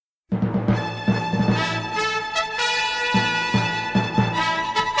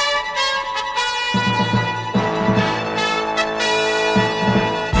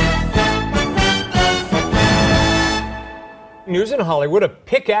Hollywood, a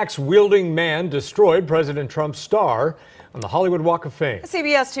pickaxe-wielding man destroyed President Trump's star on the Hollywood Walk of Fame.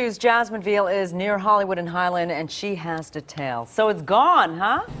 CBS 2's Jasmine Veal is near Hollywood and Highland, and she has details. So it's gone,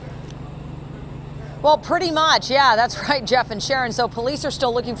 huh? Well, pretty much, yeah, that's right, Jeff and Sharon. So police are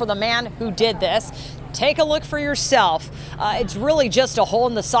still looking for the man who did this. Take a look for yourself. It's really just a hole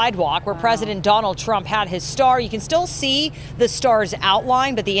in the sidewalk where President Donald Trump had his star. You can still see the star's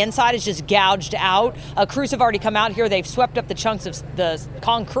outline, but the inside is just gouged out. Crews have already come out here. They've swept up the chunks of the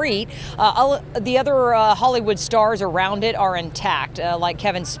concrete. The other Hollywood stars around it are intact, like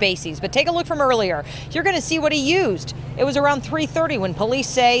Kevin Spacey's. But take a look from earlier. You're going to see what he used. It was around 3:30 when police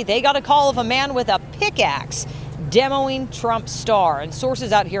say they got a call of a man with a pickaxe demoing Trump's star. And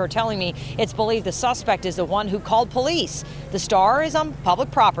sources out here are telling me it's believed the suspect is the one who called police. The star is on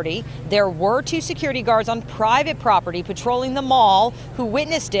public property. There were 2 security guards on private property patrolling the mall who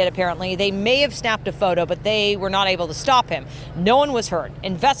witnessed it, apparently. They may have snapped a photo, but they were not able to stop him. No one was hurt.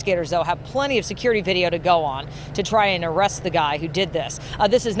 Investigators, though, have plenty of security video to go on to try and arrest the guy who did this.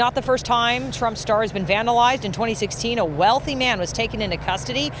 This is not the first time Trump's star has been vandalized. In 2016, a wealthy man was taken into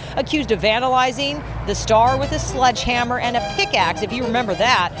custody, accused of vandalizing the star with a sledgehammer and a pickaxe, if you remember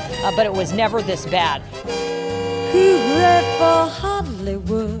that, but it was never this bad. Hooray for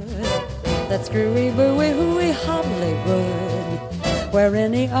Hollywood, that screwy booey hooey Hollywood, where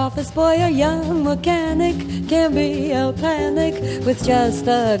any office boy or young mechanic can be a panic with just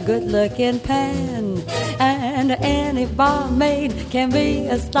a good-looking pan. And any barmaid can be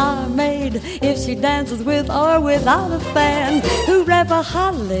a star maid if she dances with or without a fan. Hooray for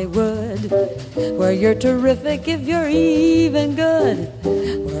Hollywood, where you're terrific if you're even good,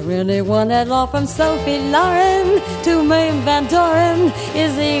 where anyone at law from Sophie Loren to Mame Van Doren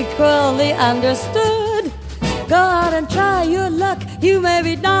is equally understood. Go out and try your luck, you may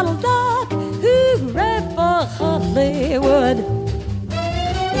be Donald Duck. Hooray for Hollywood.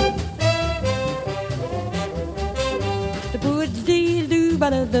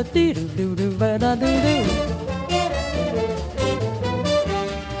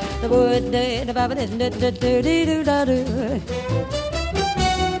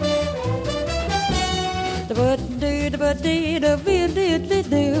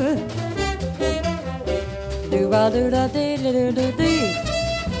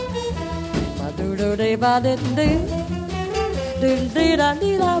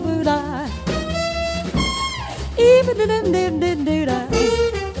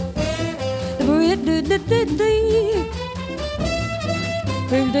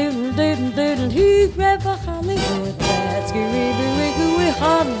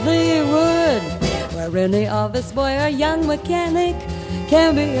 Hollywood, where any office boy or young mechanic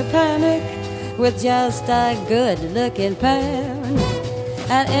can be a panic with just a good-looking pan.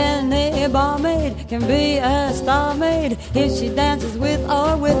 And any barmaid can be a star maid if she dances with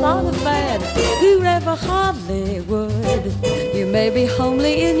or without a fan. Hooray for Hollywood, you may be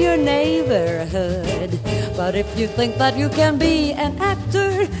homely in your neighborhood, but if you think that you can be an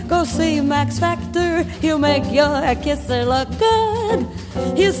actor, go see Max Factor. He'll make your kisser look good.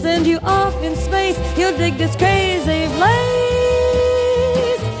 He'll send you off in space. You'll dig this crazy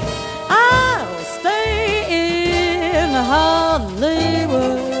place. I'll stay in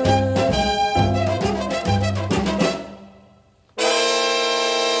Hollywood.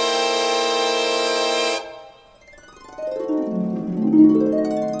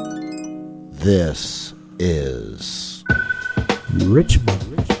 This is Richmond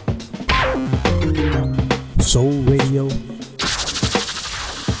SoulRadio.com.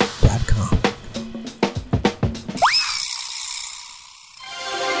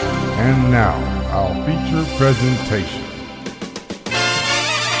 And now, our feature presentation.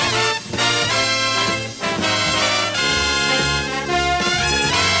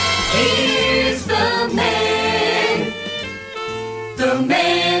 Here's the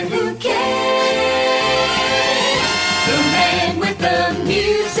man who cares, the man with the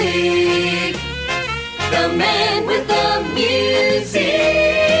music, the man with the music.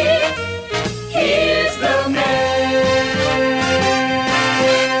 Here's the man.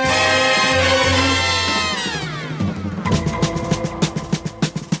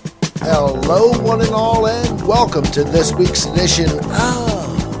 Hello, one and all, and welcome to this week's edition of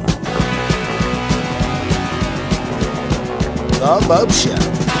The Bopst Show.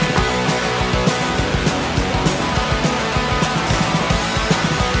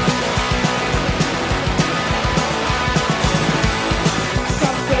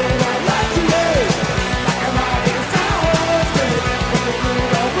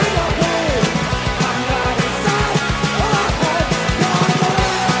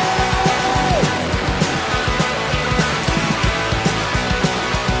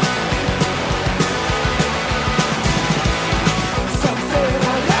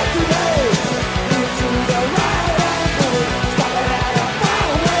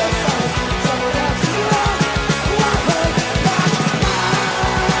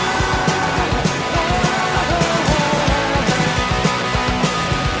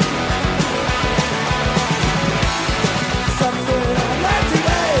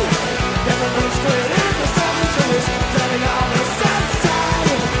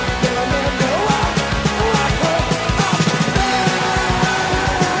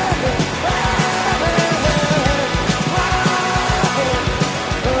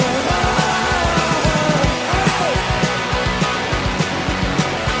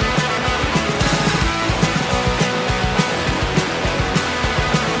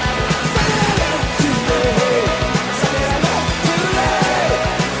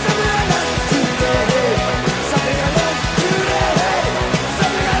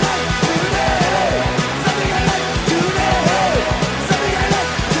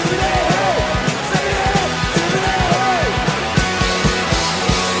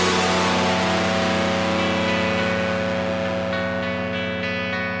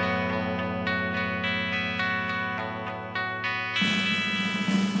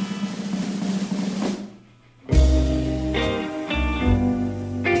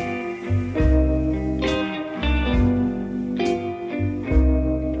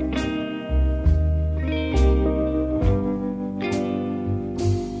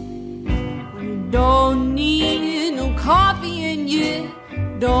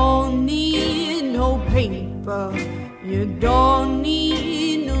 You don't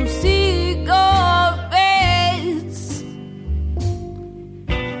need no cigarettes.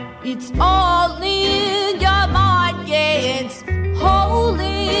 It's all in your mind, yeah, it's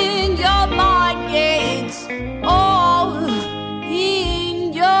holding your mind, yeah, it's all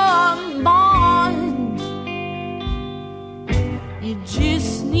in your mind. You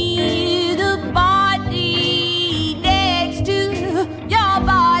just need a body next to your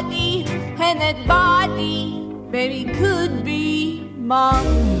body, and that body, baby, could be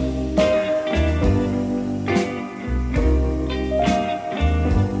mine.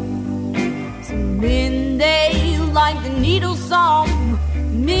 Men they like the needle song,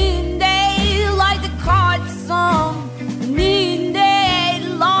 men they like the card song, men they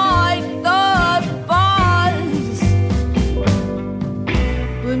like the buzz.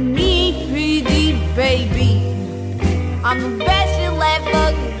 But me, pretty baby, I'm the best you'll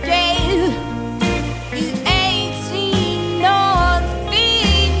ever get. You ain't seen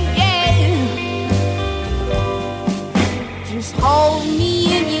nothing yet. Just hold me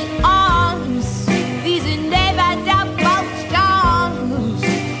in your arms. These are never double storms.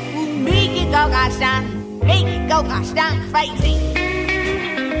 We'll make it go gosh darn, make it go gosh darn crazy.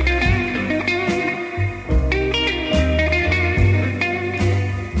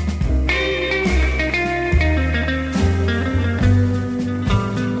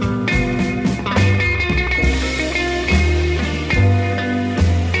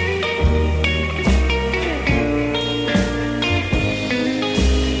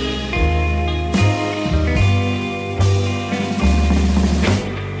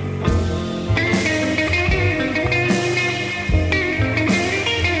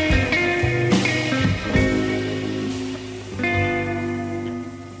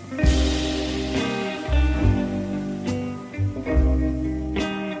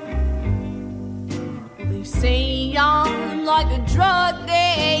 They say I'm like a drug,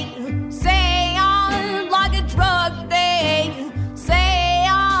 they say I'm like a drug, they say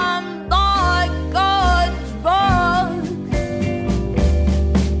I'm like a drug.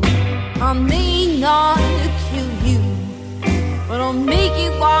 I may not kill you, but I'll make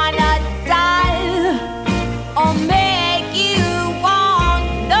you wanna die. I'll make you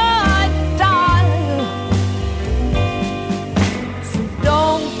wanna die. So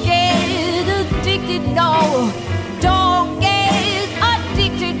don't get addicted, no. Don't get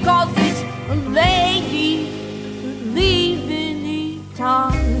addicted, 'cause this lady leave any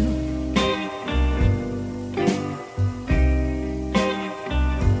time.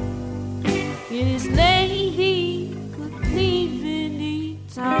 This lady could leave any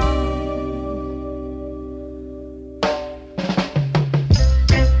time.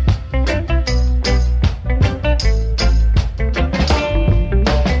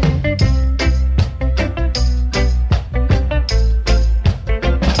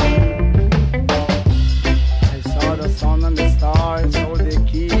 I saw the sun and the stars, so they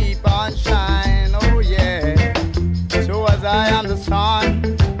keep on shining, oh yeah. So as I am the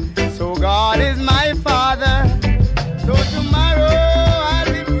sun, so God is my father. So tomorrow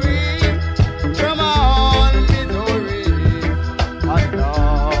I'll be free from all misery. Allah,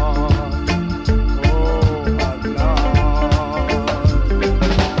 oh Allah.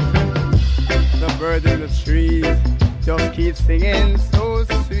 The birds in the trees just keep singing so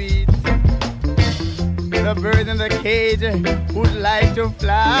sweet. The bird in the cage would like to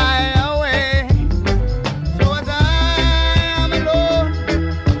fly away. So as I am alone,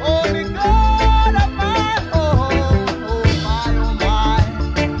 only God of my home. Oh my, oh my,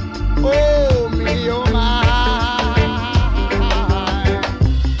 oh me, oh my.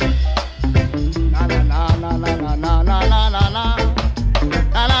 Na na na na na na na na na na na.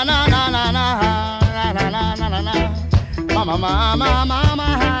 Na na na na na na na na na na na. Mama, mama, mama.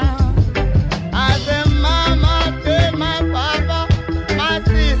 I say, Mama, take my papa, my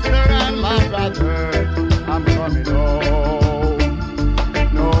sister, and my brother. I'm coming home.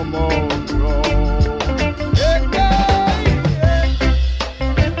 No more road. Yeah, yeah, yeah.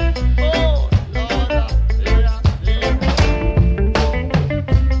 Oh, Lord,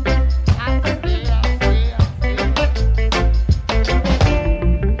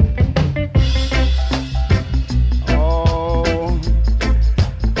 oh.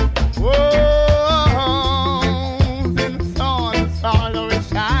 Whoa, in the sun, the stars always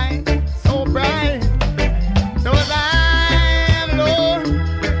shine so bright. So as I am Lord,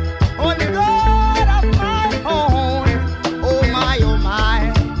 only God of my own. Oh my, oh my,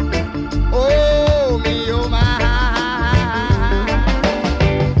 oh me, oh my.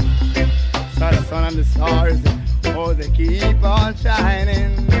 So the sun and the stars, oh they keep on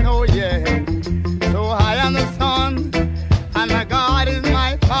shining, oh yeah. So high on the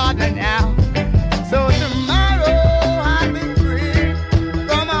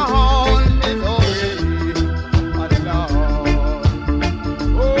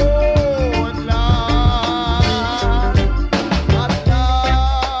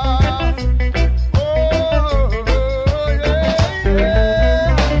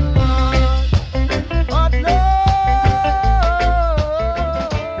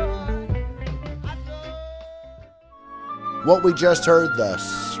what we just heard, the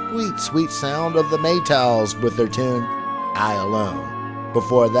sweet, sweet sound of the Maytals with their tune, I Alone.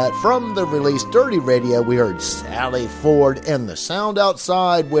 Before that, from the release Dirty Radio, we heard Sally Ford and the Sound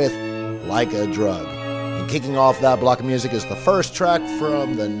Outside with Like a Drug. And kicking off that block of music is the first track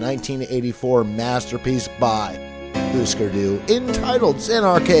from the 1984 masterpiece by Husker Du, entitled in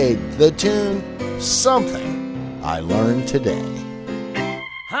arcade, the tune Something I Learned Today.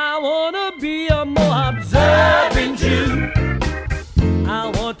 I wanna be a more observant Jew.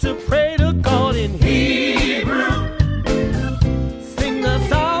 I want to pray to God in Hebrew. Sing the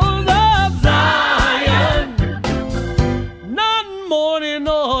songs of Zion, not mourning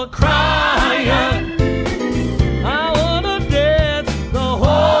or crying. I wanna dance the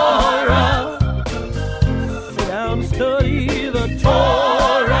horror. Sit down, study the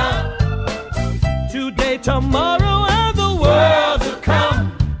Torah. Today, tomorrow, and the world to come.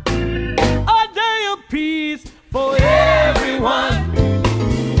 For everyone,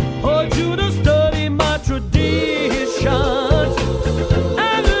 urge you to study my traditions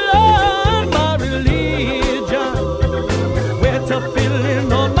and learn my religion. Where to fill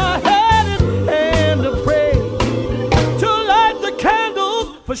in on my head and to pray, to light the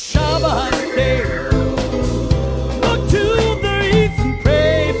candles for Shabbat day. Look to the east and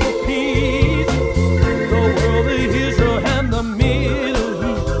pray for peace. The world of Israel and the Middle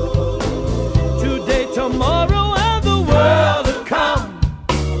East. Today, tomorrow,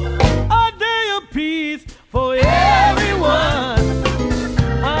 for everyone.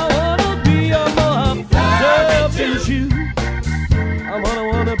 I wanna be a more observant Jew. I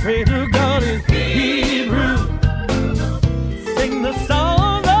wanna pray to God in Hebrew. Sing the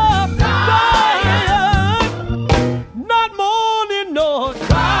song of Zion, not mourning nor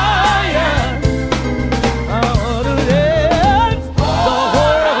crying. I wanna dance the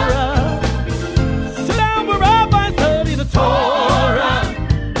horror. Sit down where I study the Torah.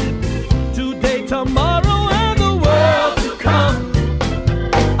 Today, tomorrow,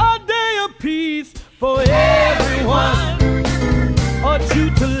 for everyone, ought you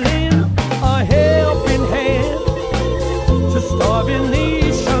to lend a helping hand to starving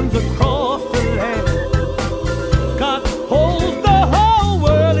nations across the land. God holds the whole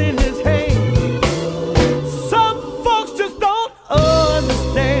world in his hand. Some folks just don't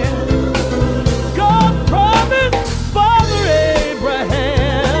understand. God promised Father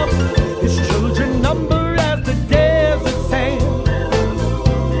Abraham his children number as the desert sand.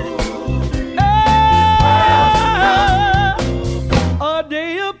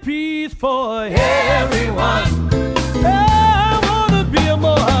 For everyone, I wanna be a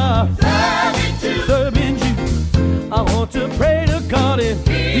more observant Jew. I want to pray to God in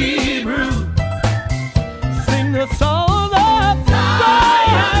Hebrew. Sing the song of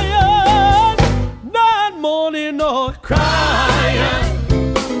Zion, not mourning nor crying.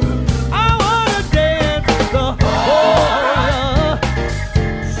 I wanna dance the horror.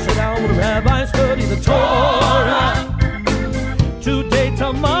 Sit down with a rabbi and study the Torah. Today,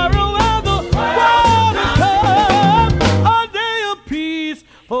 tomorrow,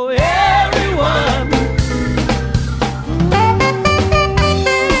 for everyone.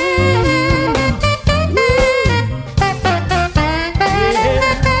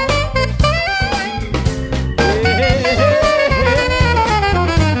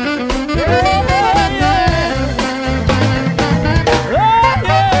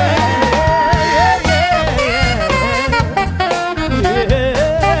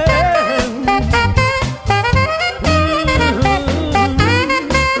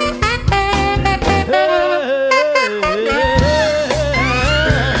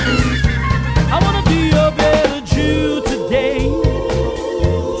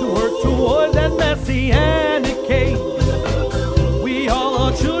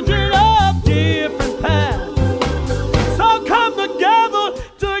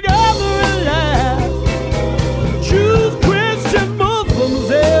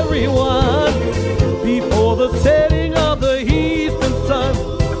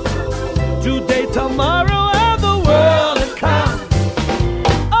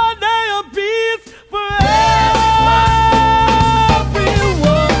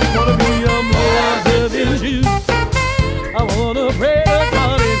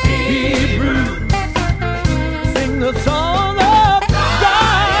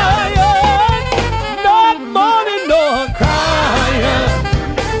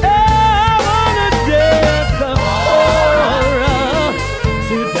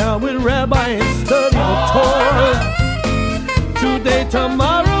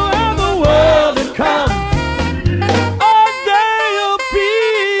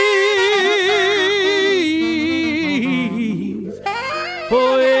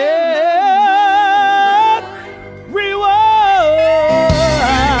 for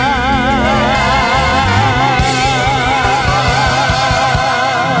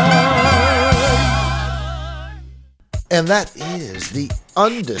And that is the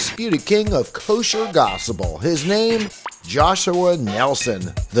undisputed king of kosher gospel. His name, Joshua Nelson.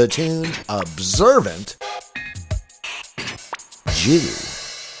 The tune, Observant Jew.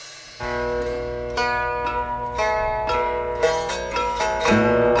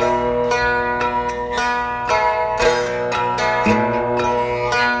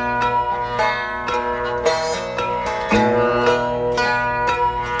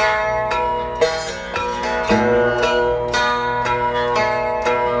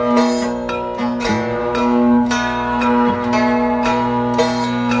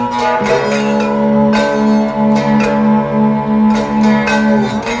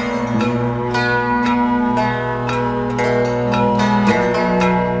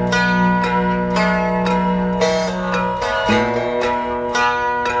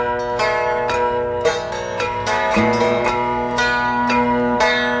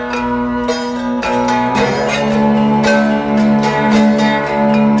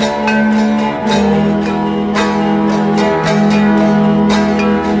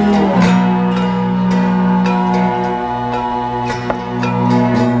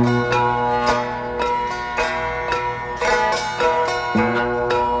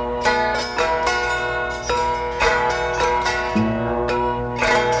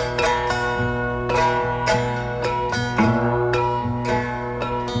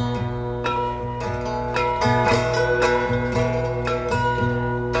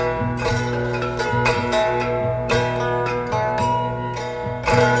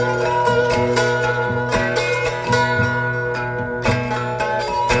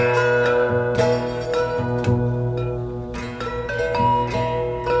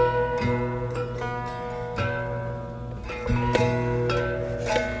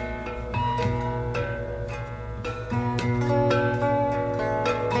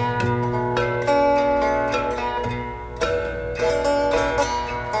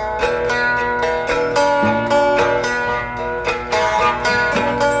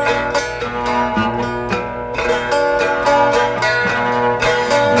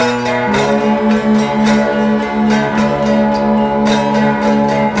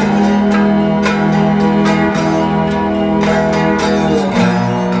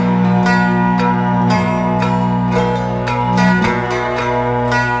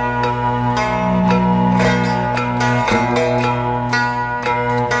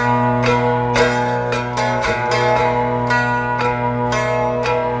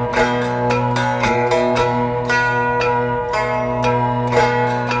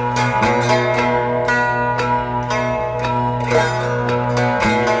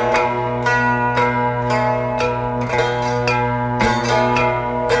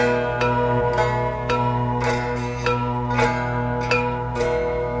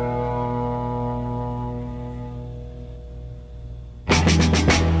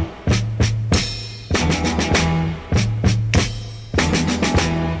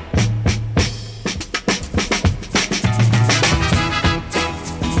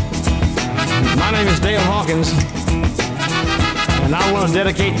 And I want to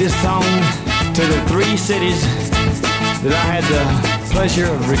dedicate this song to the 3 cities that I had the pleasure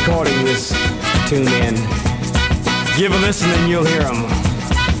of recording this tune in. Give a listen and you'll hear them.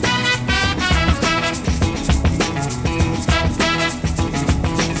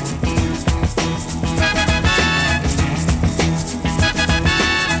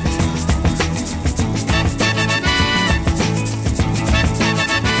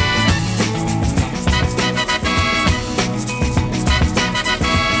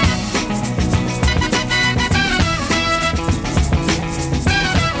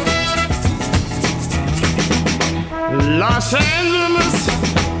 Los Angeles,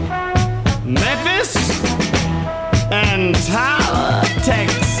 Memphis, and Tyler,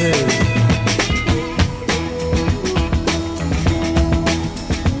 Texas.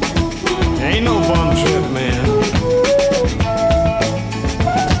 Ain't no bum trip, man.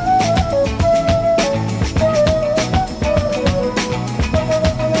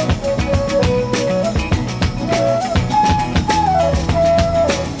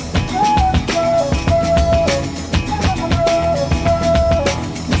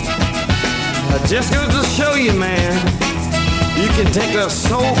 Just goes to show you, man, you can take the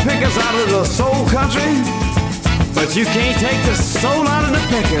soul pickers out of the soul country, but you can't take the soul out of the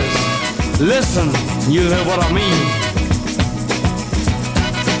pickers. Listen, you hear what I mean?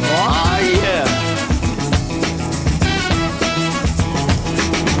 Oh, yeah.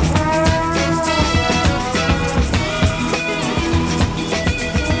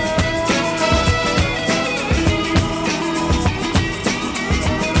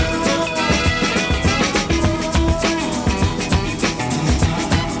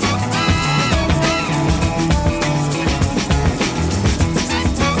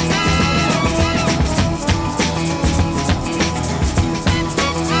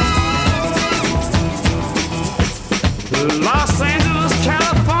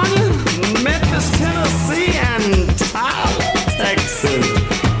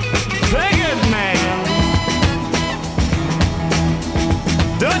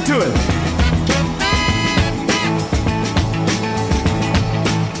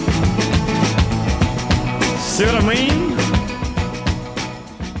 See what I mean?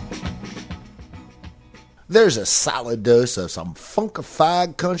 There's a solid dose of some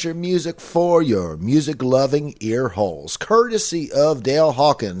funkified country music for your music-loving ear holes, courtesy of Dale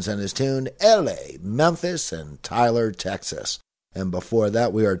Hawkins and his tune L.A., Memphis, and Tyler, Texas. And before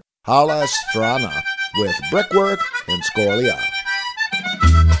that, we heard Hala Strana with Brickwork and Scoria.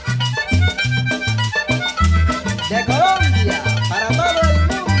 De Colombia, para todo el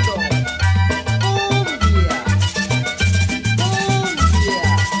mundo, cumbia, cumbia.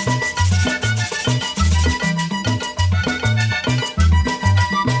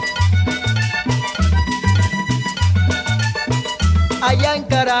 Allá en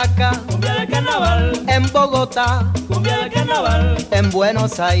Caracas, cumbia del carnaval, en Bogotá, cumbia del carnaval, en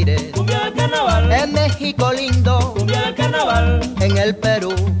Buenos Aires, cumbia del carnaval, en México lindo, cumbia del carnaval, en el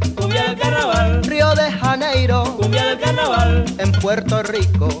Perú, cumbia del carnaval, Río de Janeiro, cumbia del carnaval, en Puerto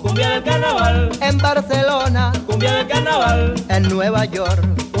Rico, cumbia del carnaval, en Barcelona, cumbia del carnaval, en Nueva York,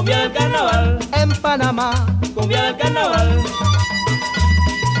 cumbia del carnaval, en Panamá, cumbia del carnaval.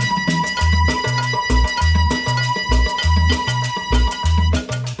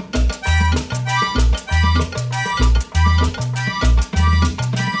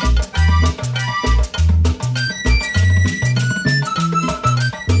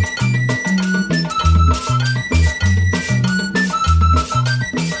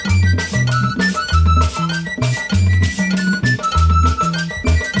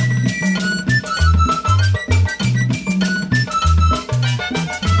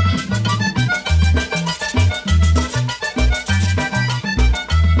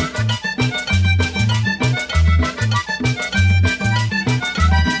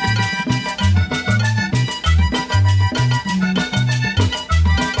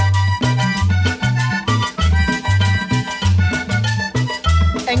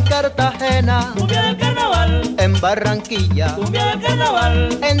 Cartagena, cumbia del carnaval, en Barranquilla, cumbia del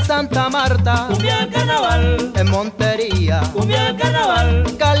carnaval, en Santa Marta, cumbia del carnaval, en Montería, cumbia del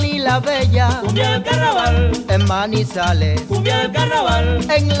carnaval, Cali la Bella, cumbia del carnaval, en Manizales, cumbia del carnaval,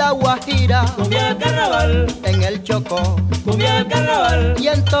 en La Guajira, cumbia del carnaval, en el Chocó, cumbia del carnaval, y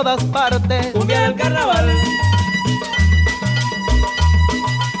en todas partes, cumbia del carnaval.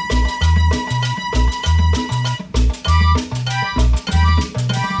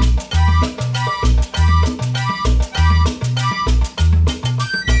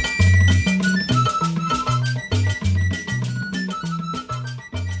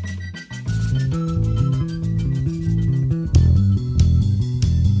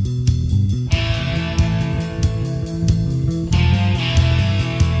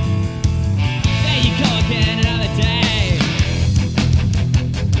 There you go again, and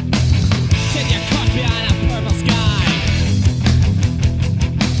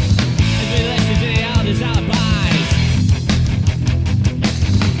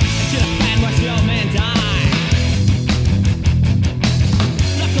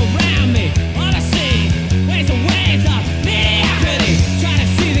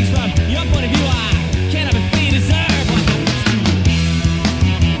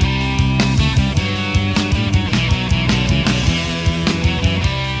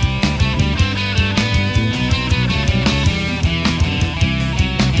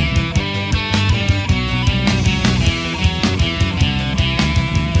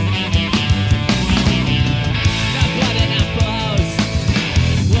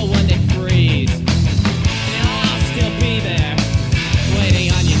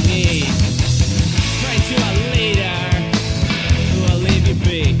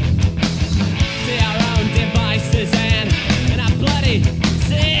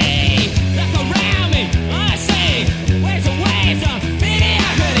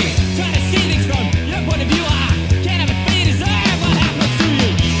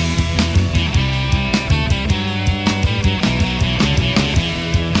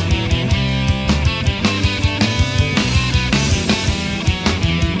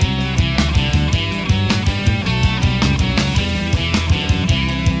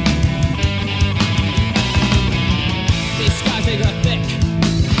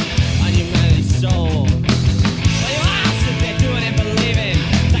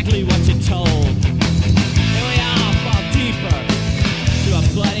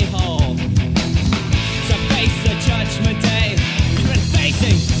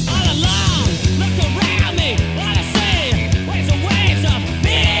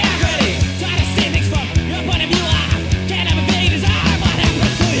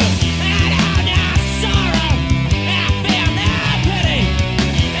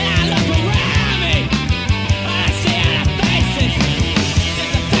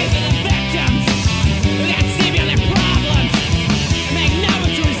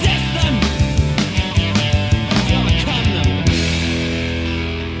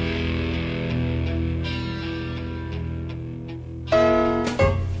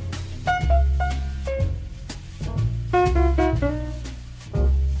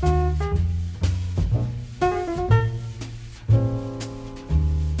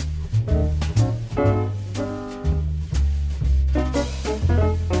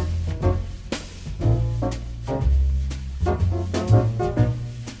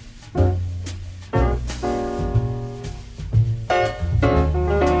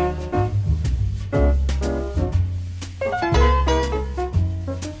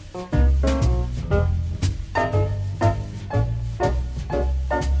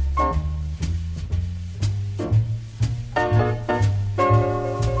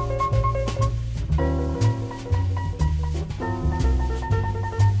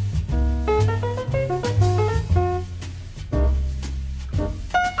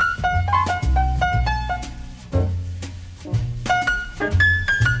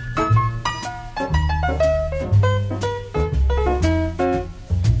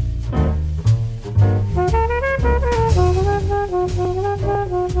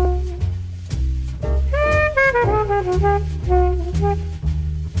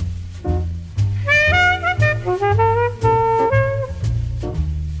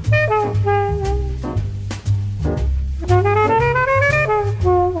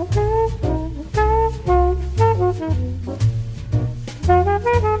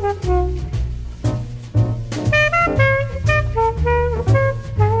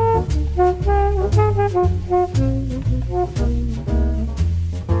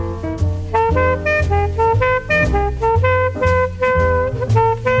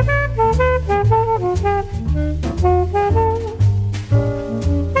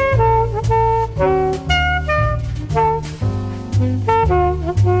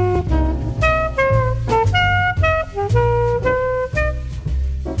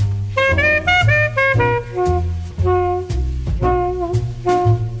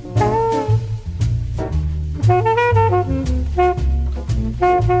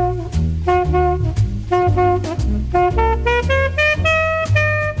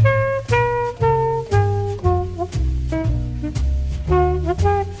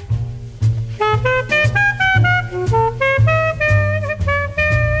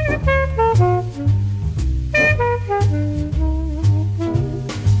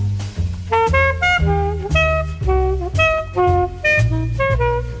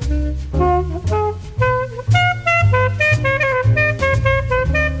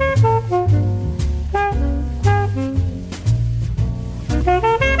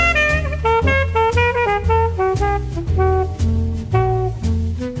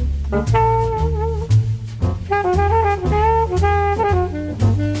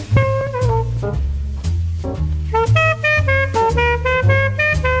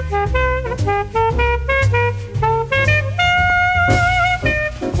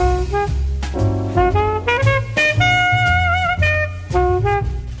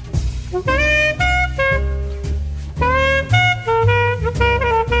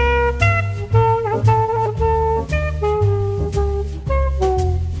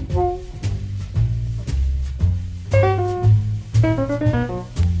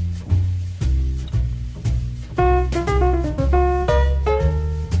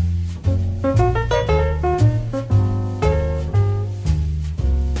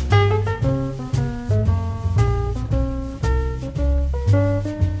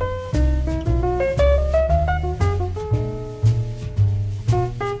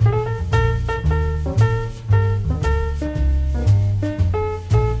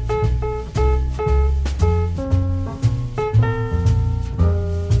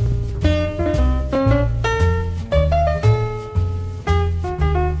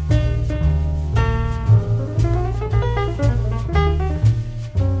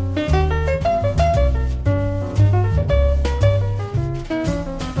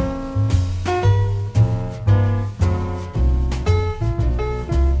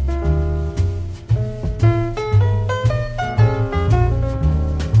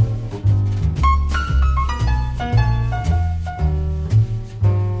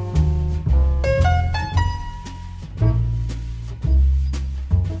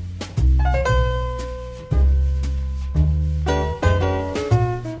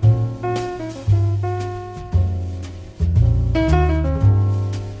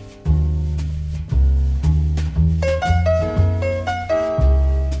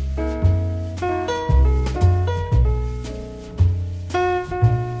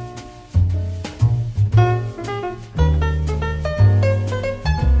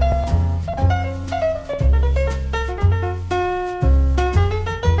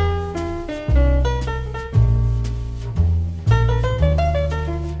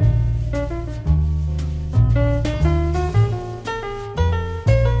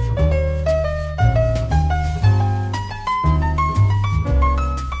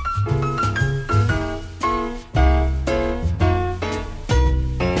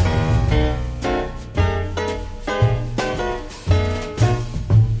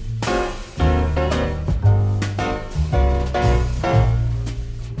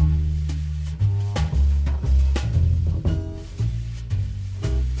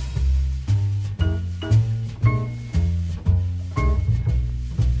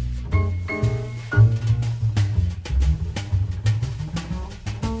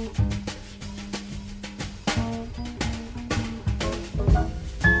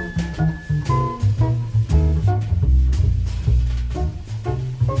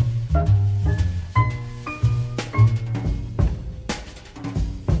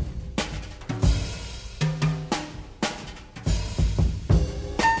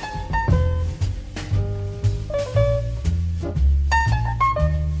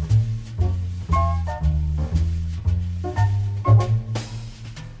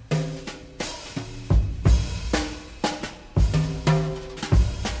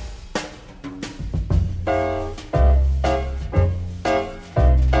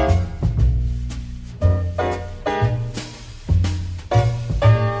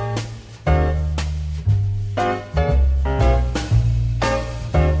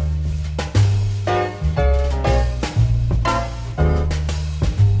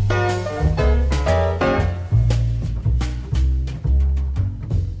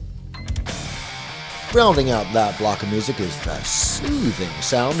Rounding out that block of music is the soothing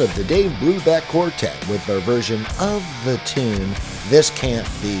sound of the Dave Brubeck Quartet with their version of the tune This Can't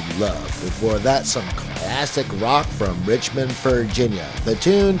Be Love. Before that, some classic rock from Richmond, Virginia. The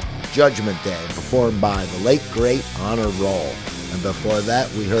tune Judgment Day, performed by the late great Honor Roll. And before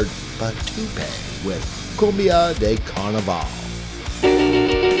that, we heard Batupe with Cumbia de Carnaval.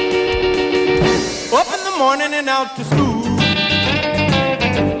 Up in the morning and out to school.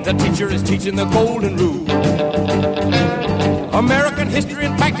 The teacher is teaching the golden rule. American history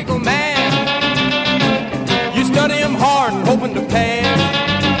and practical math. You study them hard and hoping to pass.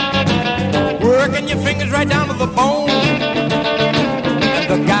 Working your fingers right down to the bone. And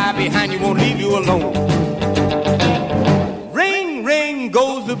the guy behind you won't leave you alone. Ring, ring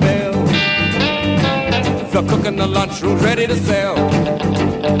goes the bell. The cook in the lunchroom's ready to sell.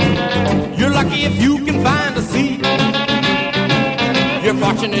 You're lucky if you can find a seat. You're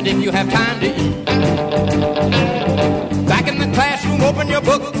fortunate if you have time to eat. Back in the classroom, open your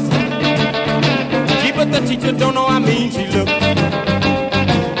books. Gee, but the teacher don't know how mean she looks.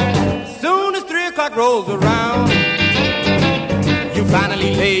 Soon as 3 o'clock rolls around, you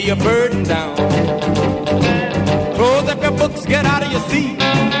finally lay your burden down. Close up your books, get out of your seat.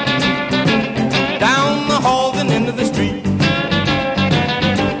 Down the halls and into the street.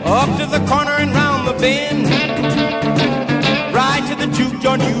 Up to the corner and round the bend. Right to the juke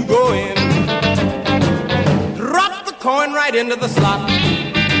joint you go in. Drop the coin right into the slot.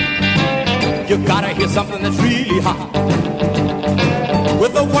 You gotta hear something that's really hot.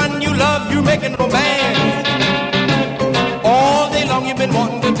 With the one you love, you're making romance. All day long you've been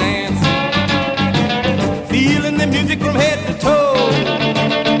wanting to dance. Feeling the music from head to toe.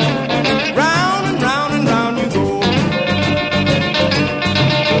 Round and round and round you go.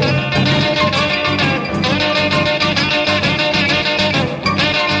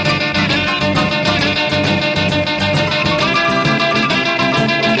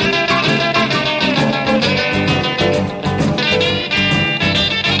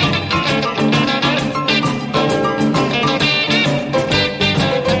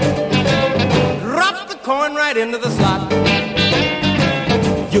 Into the slot.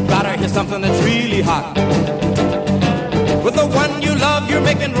 You gotta hear something that's really hot. With the one you love, you're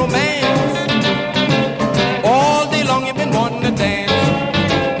making romance. All day long you've been wanting to dance.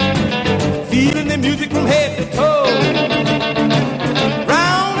 Feeling the music from head to toe.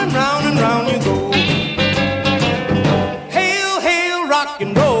 Round and round and round you go. Hail, hail, rock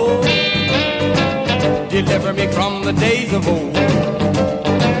and roll. Deliver me from the days of old.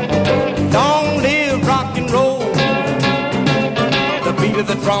 Long live rock and roll. The beat of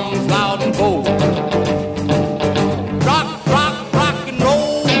the drums loud and bold. Rock, rock, rock and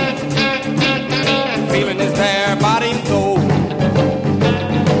roll. Feeling is there, body and soul.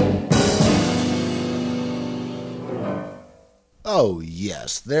 Oh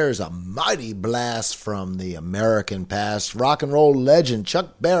yes, there's a mighty blast from the American past. Rock and roll legend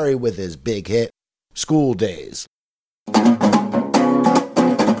Chuck Berry with his big hit, School Days.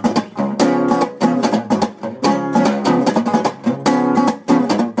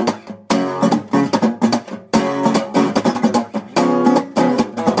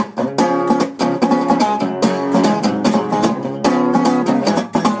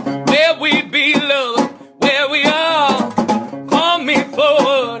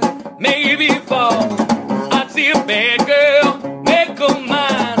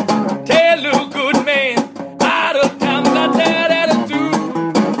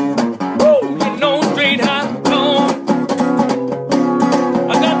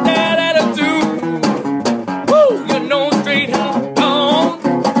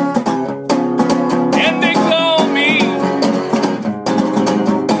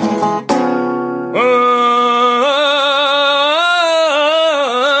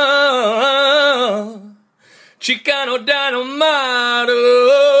 Chicano dynamite.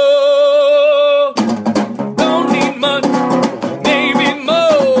 Oh, don't need much, maybe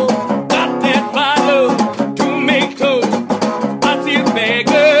more. Got that fire to make toast. I see a bad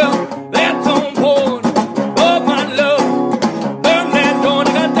girl that's on board. Oh, my love, learn that dawn.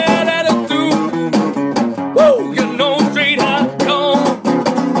 I got that attitude. Woo, you know straight hot gone.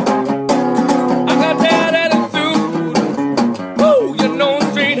 I got that attitude. Woo, you know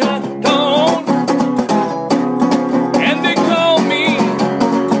straight hot gone. And they call me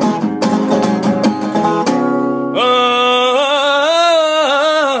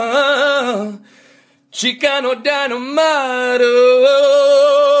Chicano dynamite.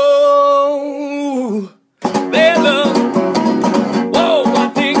 Oh, their love. Whoa, I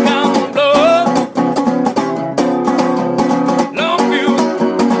think I'm in love. Long view.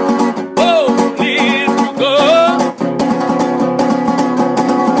 Oh, please.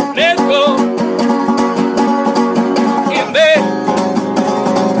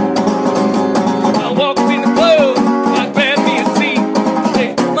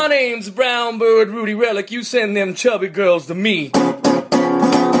 like you send them chubby girls to me.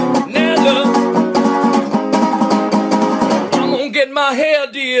 Now look, I'm gonna get my hair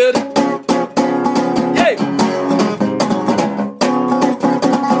did. Hey.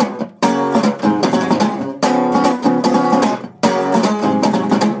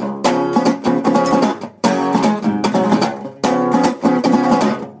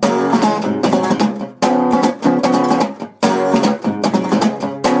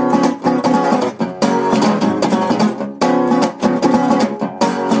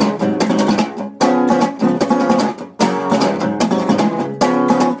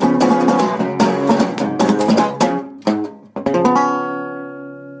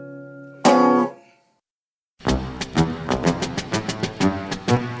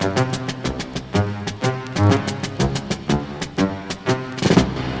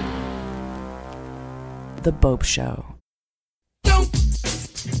 The Bopst Show.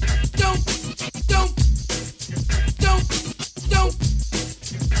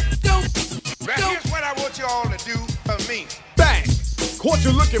 Now here's what I want you all to do for me. Bang! Caught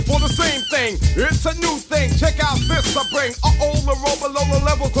you looking for the same thing. It's a new thing. Check out this I bring. The roll below the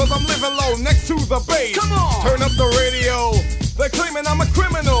level, cause I'm living low next to the base. Come on! Turn up the radio. They're claiming I'm a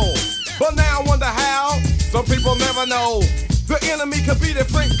criminal. But now I wonder how. Some people never know. The enemy could be the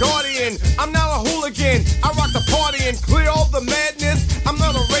Frank Guardian. I'm not a hooligan. I rock the party and clear all the madness. I'm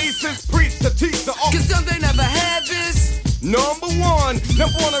not a racist. Preach to teach the Cause some they never had this. Number one,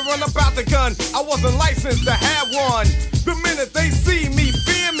 never wanna run about the gun. I wasn't licensed to have one. The minute they see me,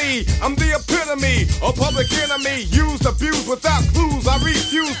 fear me. I'm the epitome, a public enemy. Used, abused without clues. I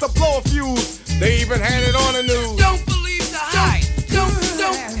refuse to blow a fuse. They even had it on the news. Don't believe the hype. Don't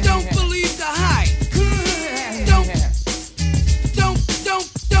believe the hype.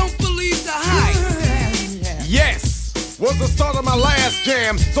 Don't believe the hype. Yes, was the start of my last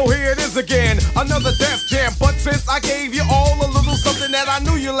jam. So here it is again, another death jam. But since I gave you all a little something that I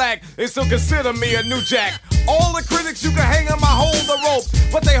knew you lacked, they still consider me a new jack. All the critics you can hang on my hold the rope,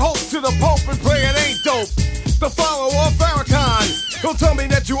 but they hope to the Pope and pray it ain't dope. The follower of Farrakhan, don't tell me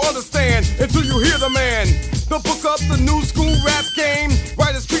that you understand until you hear the man. The book up the new school rap game.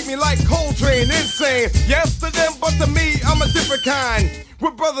 Writers treat me like Coltrane, insane. Yes to them, but to me, I'm a different kind.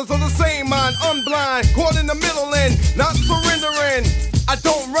 We're brothers of the same mind, unblind, caught in the middle and not surrendering. I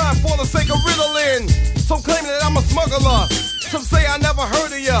don't rhyme for the sake of riddling. Some claim that I'm a smuggler. Some say I never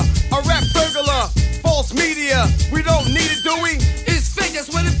heard of ya. A rap burglar, false media. We don't need it, do we? It's fake, that's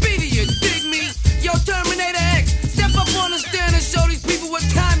what it be to you, dig me? Yo, Terminator X, step up on the stand and show these people what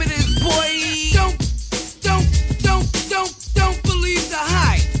time it is, boy. Don't believe the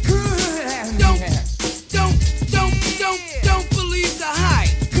hype. Don't believe the hype.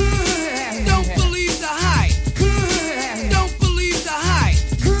 Don't believe the hype. Don't believe the hype.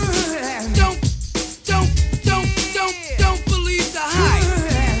 Don't believe the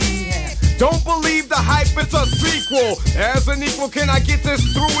hype. Don't believe the hype, it's a sequel. As an equal, can I get this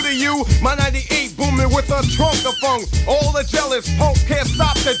through to you? My 98 booming with a trunk of funk. All the jealous punks can't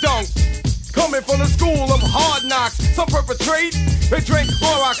stop the dunk. Coming from the school of hard knocks, some perpetrate. They drink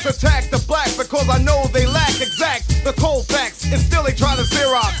Clorox, attack the black because I know they lack exact the cold facts, and still they try to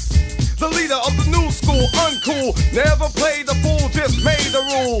Xerox. The leader of the new school, uncool, never played the fool, just made the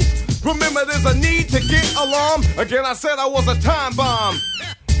rules. Remember, there's a need to get alarm. Again, I said I was a time bomb.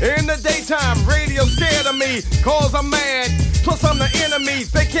 In the daytime, radio scared of me, cause I'm mad. Plus I'm the enemy,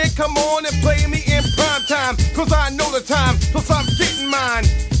 they can't come on and play me in prime time, cause I know the time, plus I'm getting mine.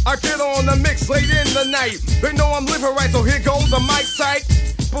 I get on the mix late in the night. They know I'm living right, so here goes the mic sight.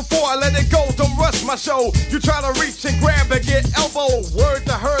 Before I let it go, don't rush my show. You try to reach and grab and get elbow. Word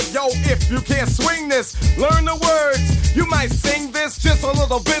to her, yo, if you can't swing this, learn the words. You might sing this, just a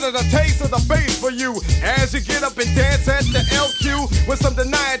little bit of the taste of the bass for you. As you get up and dance at the LQ, when some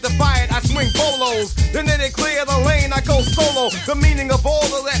deny it, defy it, I swing bolos. Then they clear the lane, I go solo. The meaning of all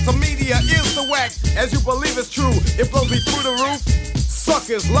of that to media is the whack. As you believe it's true, it blows me through the roof.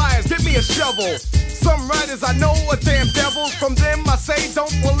 Suckers, liars, give me a shovel. Some writers I know are damn devils. From them I say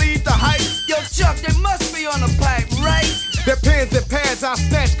don't believe the hype. Yo, Chuck, they must be on the pipe, right? Their pens and pads I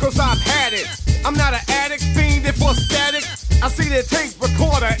snatch cause I've had it. I'm not an addict, fiending for static. I see their tape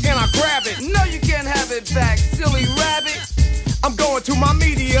recorder and I grab it. No, you can't have it back, silly rabbit. I'm going to my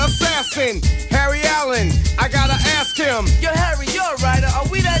media assassin, Harry Allen. I gotta ask him. Yo, Harry, you're a writer. Are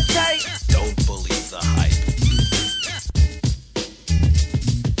we that tight? Don't believe the hype.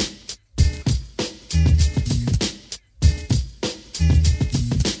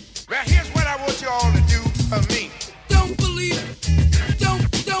 Now here's what I want you all to do for me. Don't believe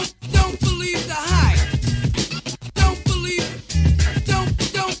the hype.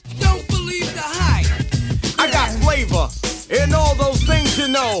 Don't believe the hype.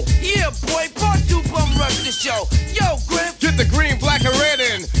 radio show. Yo, Grim. Get the green, black, and red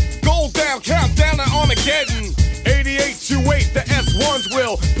in. Gold down, countdown to Armageddon. 8828, the S1s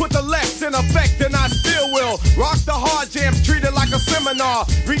will put the left in effect, and I still will rock the hard jams, treat it like a seminar.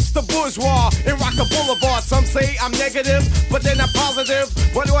 Reach the bourgeois and rock the boulevard. Some say I'm negative, but then I'm positive.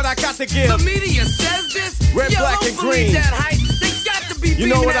 What I got to give? The media says this. Red, Yo, black, don't and green. That hype. They got to be you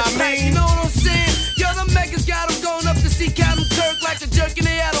know what that I hype, mean? You know what I'm saying? Yo, the Megas got them going up to see Captain Kirk like a jerk and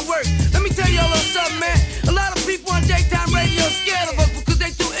they out of work. Let me tell y'all a little something, man. A lot of people on daytime radio scared of us because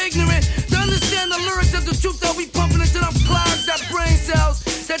they too ignorant to understand the lyrics of the truth that we pumping into them clouds, that brain cells,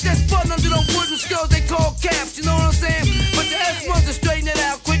 that they're spotting under them wooden skulls they call caps, you know what I'm saying? But the S1s are straighten it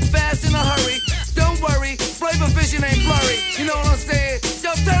out quick, fast, in a hurry. Don't worry, flavor vision ain't blurry, you know what I'm saying?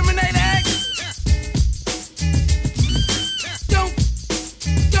 Yo, Terminator X.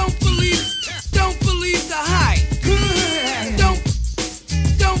 Don't believe the hype.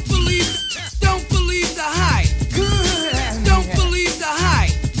 Don't believe the hype. Don't believe the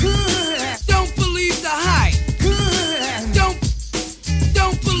hype. Don't believe the hype.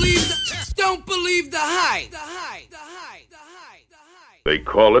 Don't believe the hype. They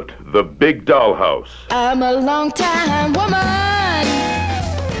call it the Big Dollhouse. I'm a long-time woman.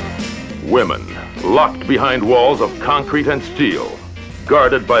 Women locked behind walls of concrete and steel,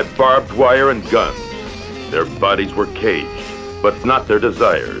 guarded by barbed wire and guns. Their bodies were caged, but not their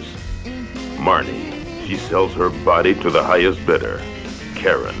desires. Marnie, she sells her body to the highest bidder.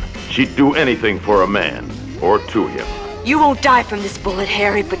 Karen, she'd do anything for a man, or to him. You won't die from this bullet,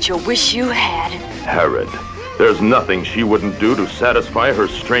 Harry, but you'll wish you had. Harriet, there's nothing she wouldn't do to satisfy her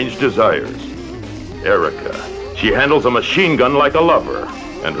strange desires. Erica, she handles a machine gun like a lover,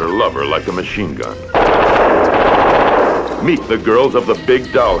 and her lover like a machine gun. Meet the girls of the Big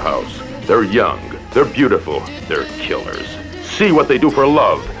Dollhouse. They're young, they're beautiful, they're killers. See what they do for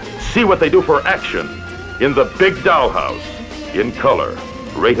love. See what they do for action. In the Big Dollhouse. In color.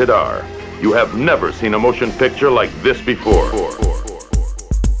 Rated R. You have never seen a motion picture like this before.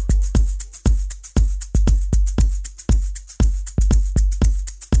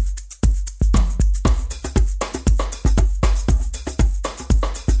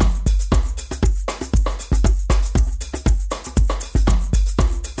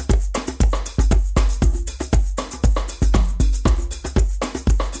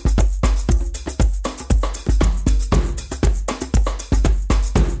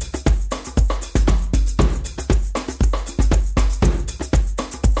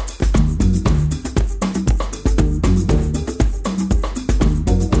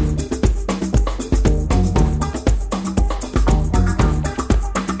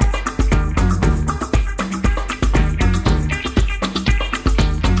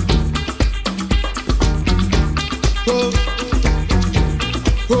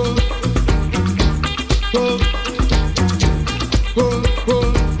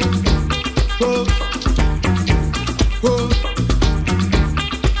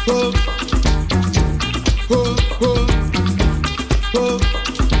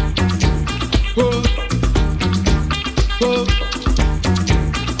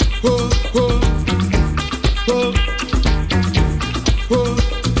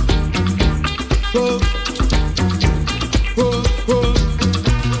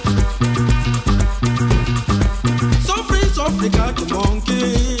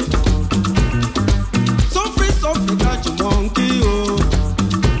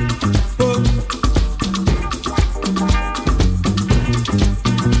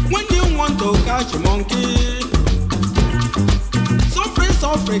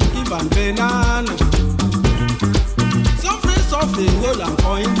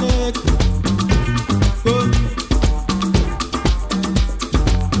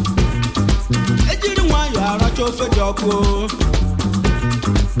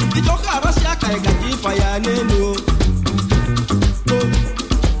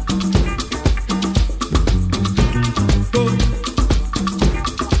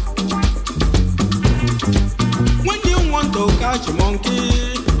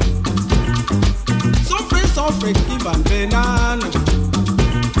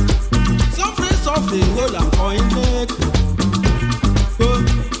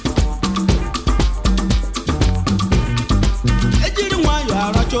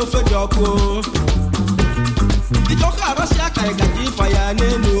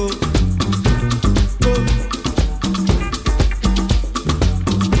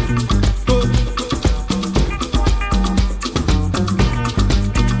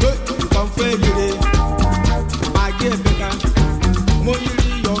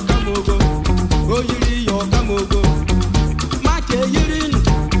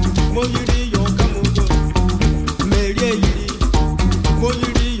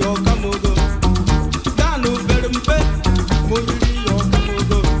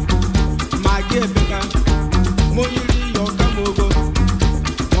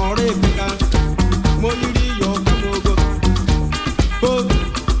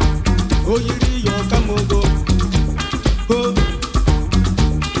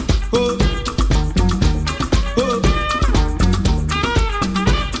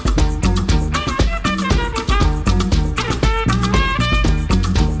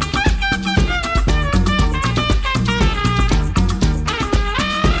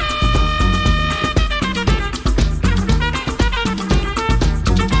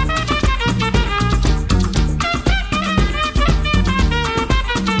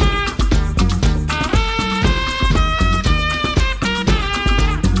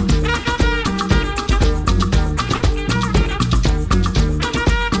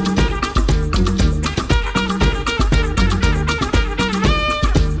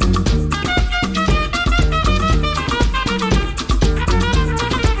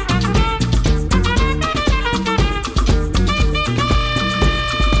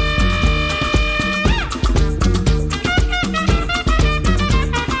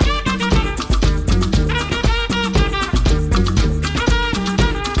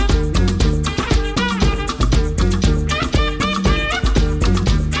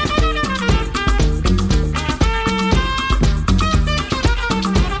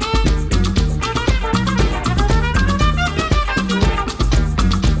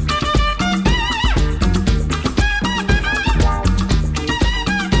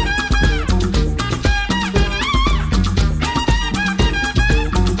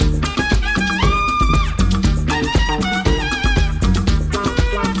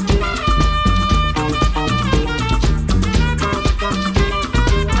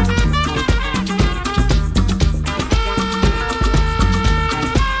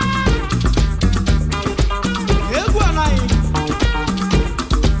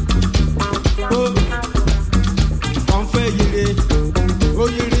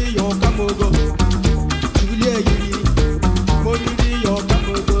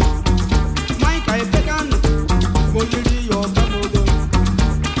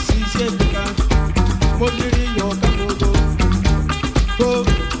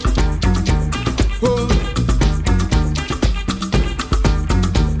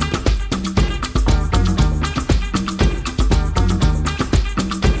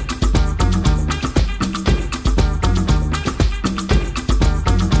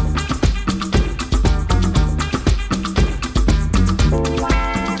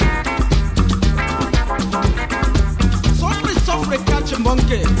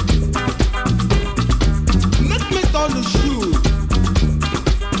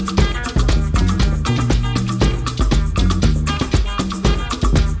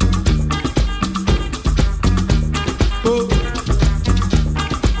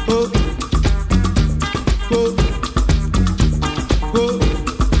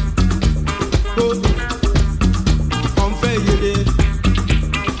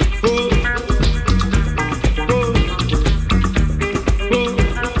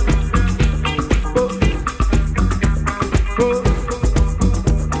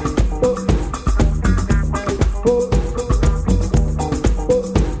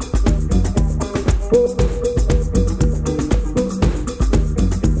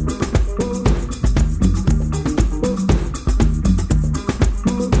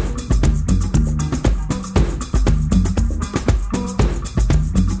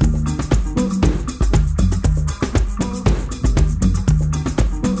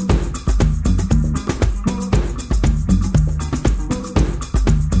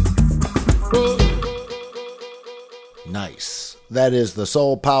 Nice. That is the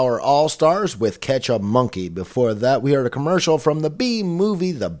Soul Power All-Stars with Catch a Monkey. Before that, we heard a commercial from the B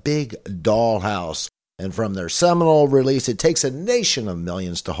movie, The Big Dollhouse. And from their seminal release, It Takes a Nation of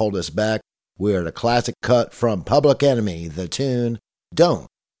Millions to Hold Us Back, we heard a classic cut from Public Enemy, the tune, Don't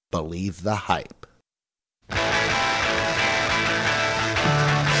Believe the Hype.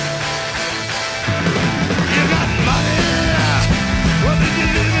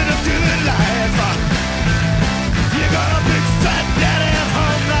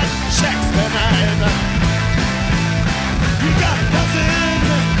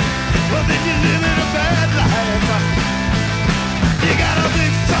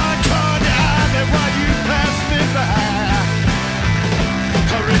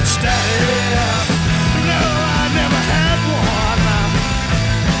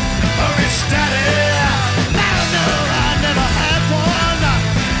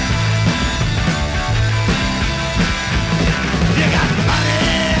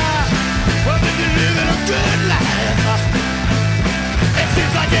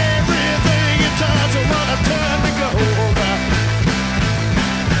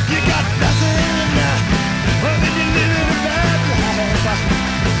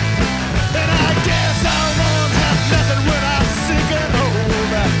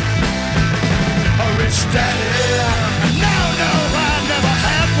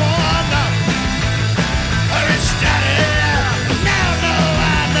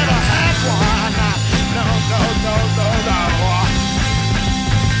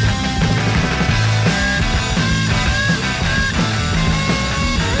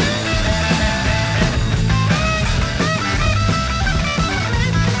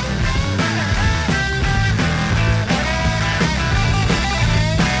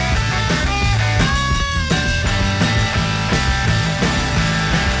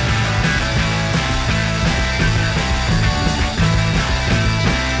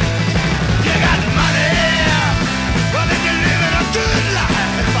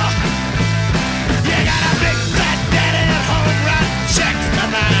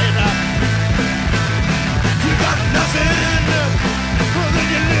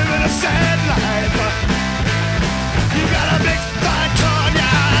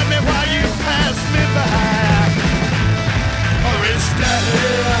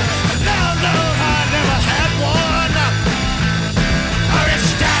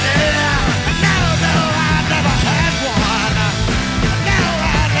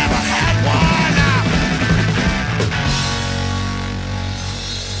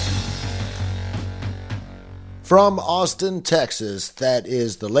 From Austin, Texas, that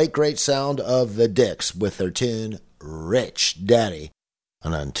is the late great sound of the Dicks with their tune, Rich Daddy.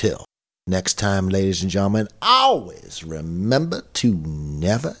 And until next time, ladies and gentlemen, always remember to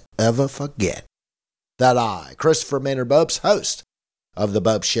never, ever forget that I, Christopher Maynard Bopst, host of The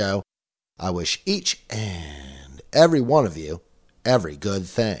Bopst Show, I wish each and every one of you every good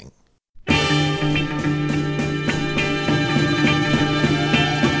thing.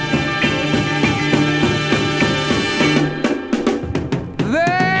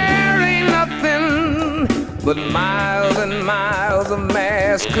 But miles and miles of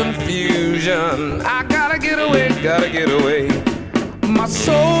mass confusion. I gotta get away, gotta get away. My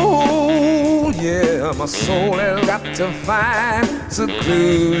soul, yeah, my soul has got to find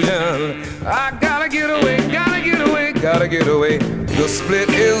seclusion. I gotta get away, gotta get away, gotta get away. The split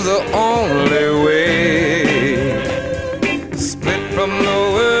is the only way. Split from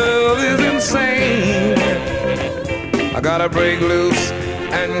the world is insane. I gotta break loose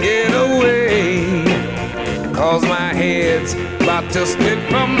and get away. Cause my head's about to split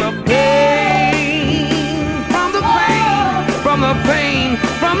from the pain, from the pain, from the pain,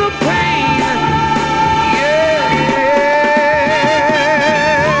 from the pain. Yeah,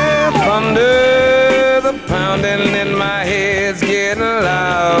 thunder, the pounding in my head's getting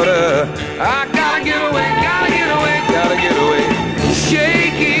louder. I gotta get away, gotta get away, gotta get away.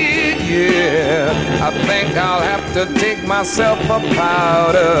 Shake it, yeah. I think I'll have to take myself a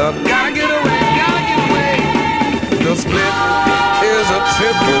powder. Gotta get away, gotta get away. The split is a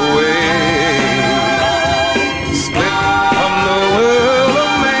trip away. Split from the world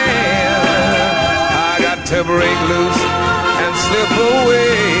of man. I got to break loose and slip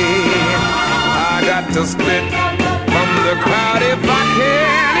away. I got to split from the crowd if I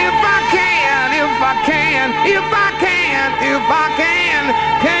can, if I can, if I can, if I can, if I can,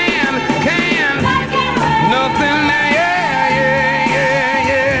 can. Nothing there.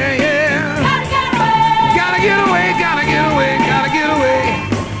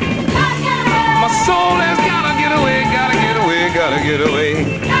 Soul has gotta get away, gotta get away, gotta get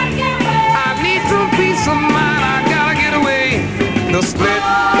away. I peace of mind, I gotta get away. The split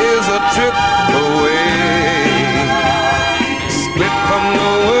is a trip away. Split from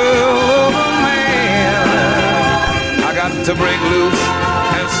the world of a man. I got to break loose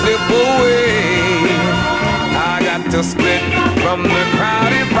and slip away. I got to split